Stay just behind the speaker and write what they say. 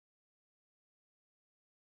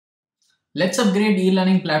Let's Upgrade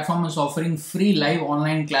e-learning platform is offering free live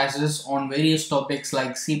online classes on various topics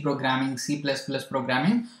like C programming, C++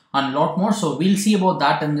 programming and a lot more. So we'll see about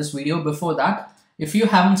that in this video. Before that, if you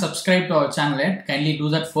haven't subscribed to our channel yet, kindly do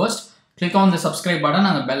that first. Click on the subscribe button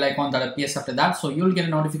and the bell icon that appears after that. So you'll get a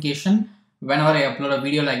notification whenever I upload a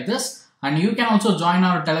video like this. And you can also join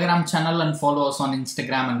our Telegram channel and follow us on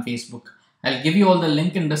Instagram and Facebook. I'll give you all the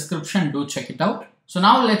link in description. Do check it out. So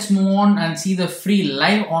now let's move on and see the free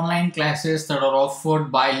live online classes that are offered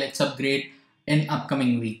by Let's Upgrade in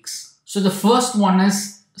upcoming weeks. So the first one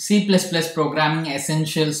is C++ Programming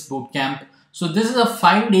Essentials Bootcamp. So this is a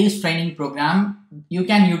 5 days training program. You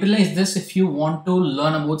can utilize this if you want to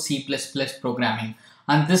learn about C++ programming.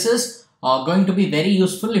 And this is going to be very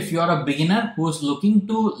useful if you are a beginner who is looking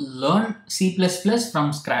to learn C++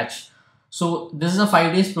 from scratch. So this is a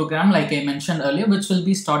 5 days program like I mentioned earlier, which will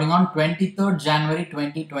be starting on 23rd January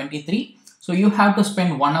 2023. So you have to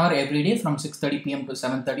spend 1 hour every day from 6:30 p.m. to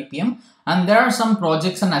 7:30 p.m. And there are some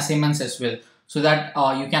projects and assignments as well, so that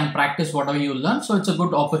you can practice whatever you learn. So it's a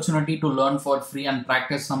good opportunity to learn for free and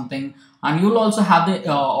practice something. And you'll also have the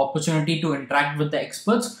opportunity to interact with the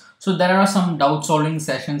experts. So there are some doubt solving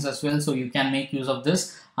sessions as well. So you can make use of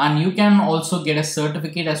this. And you can also get a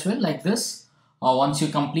certificate as well like this. Once you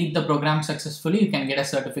complete the program successfully, you can get a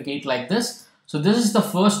certificate like this. So this is the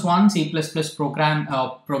first one, C++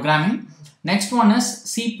 programming. Next one is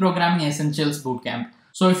C Programming Essentials Bootcamp.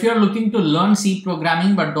 So if you're looking to learn C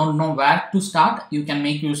programming but don't know where to start, you can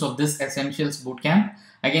make use of this Essentials Bootcamp.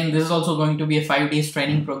 Again, this is also going to be a 5 days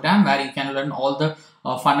training program where you can learn all the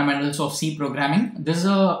fundamentals of C programming. This is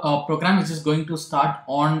a program which is going to start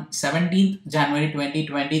on 17th January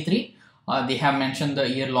 2023. They have mentioned the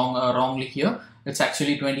year wrongly here. It's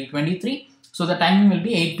actually 2023. So the timing will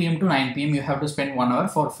be 8 p.m. to 9 p.m. You have to spend 1 hour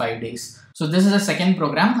for 5 days. So this is the second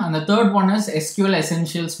program, and the third one is SQL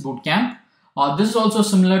Essentials Bootcamp. This is also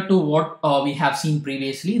similar to what we have seen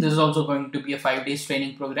previously. This is also going to be a 5 days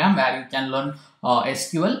training program where you can learn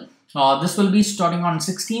SQL. This will be starting on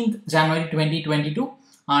 16th January 2022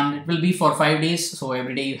 and it will be for 5 days. So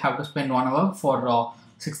every day you have to spend 1 hour for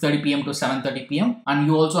 6:30 p.m. to 7:30 p.m. and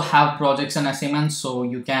you also have projects and assignments, so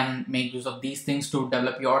you can make use of these things to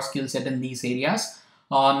develop your skill set in these areas.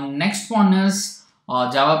 Next one is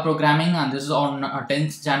Java programming, and this is on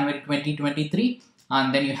 10th January 2023.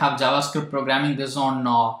 And then you have JavaScript programming. This is on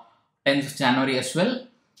 10th January as well.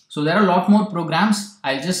 So there are a lot more programs.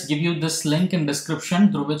 I'll just give you this link in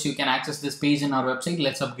description through which you can access this page in our website.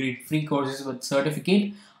 Let's Upgrade free courses with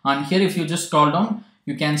certificate. And here, if you just scroll down,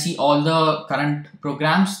 you can see all the current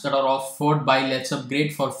programs that are offered by Let's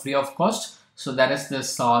Upgrade for free of cost. So that is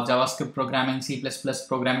this JavaScript programming, C++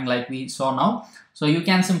 programming like we saw now. So you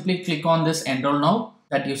can simply click on this enroll now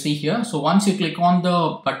that you see here. So once you click on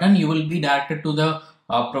the button, you will be directed to the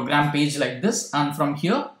program page like this. And from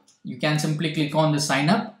here, you can simply click on the sign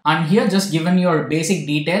up. And here just given your basic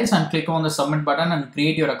details and click on the submit button and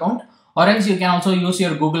create your account. Or else you can also use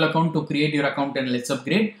your Google account to create your account in Let's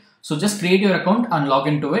Upgrade. So just create your account and log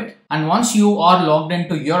into it. And once you are logged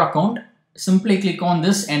into your account, simply click on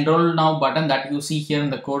this enroll now button that you see here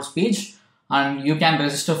in the course page. And you can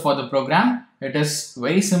register for the program. It is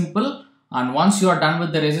very simple. And once you are done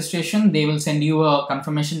with the registration, they will send you a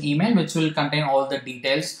confirmation email which will contain all the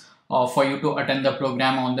details for you to attend the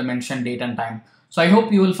program on the mentioned date and time. So I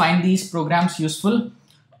hope you will find these programs useful.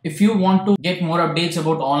 If you want to get more updates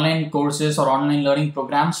about online courses or online learning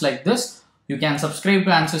programs like this, you can subscribe to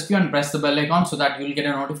answersQ and press the bell icon so that you will get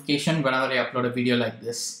a notification whenever I upload a video like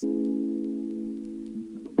this.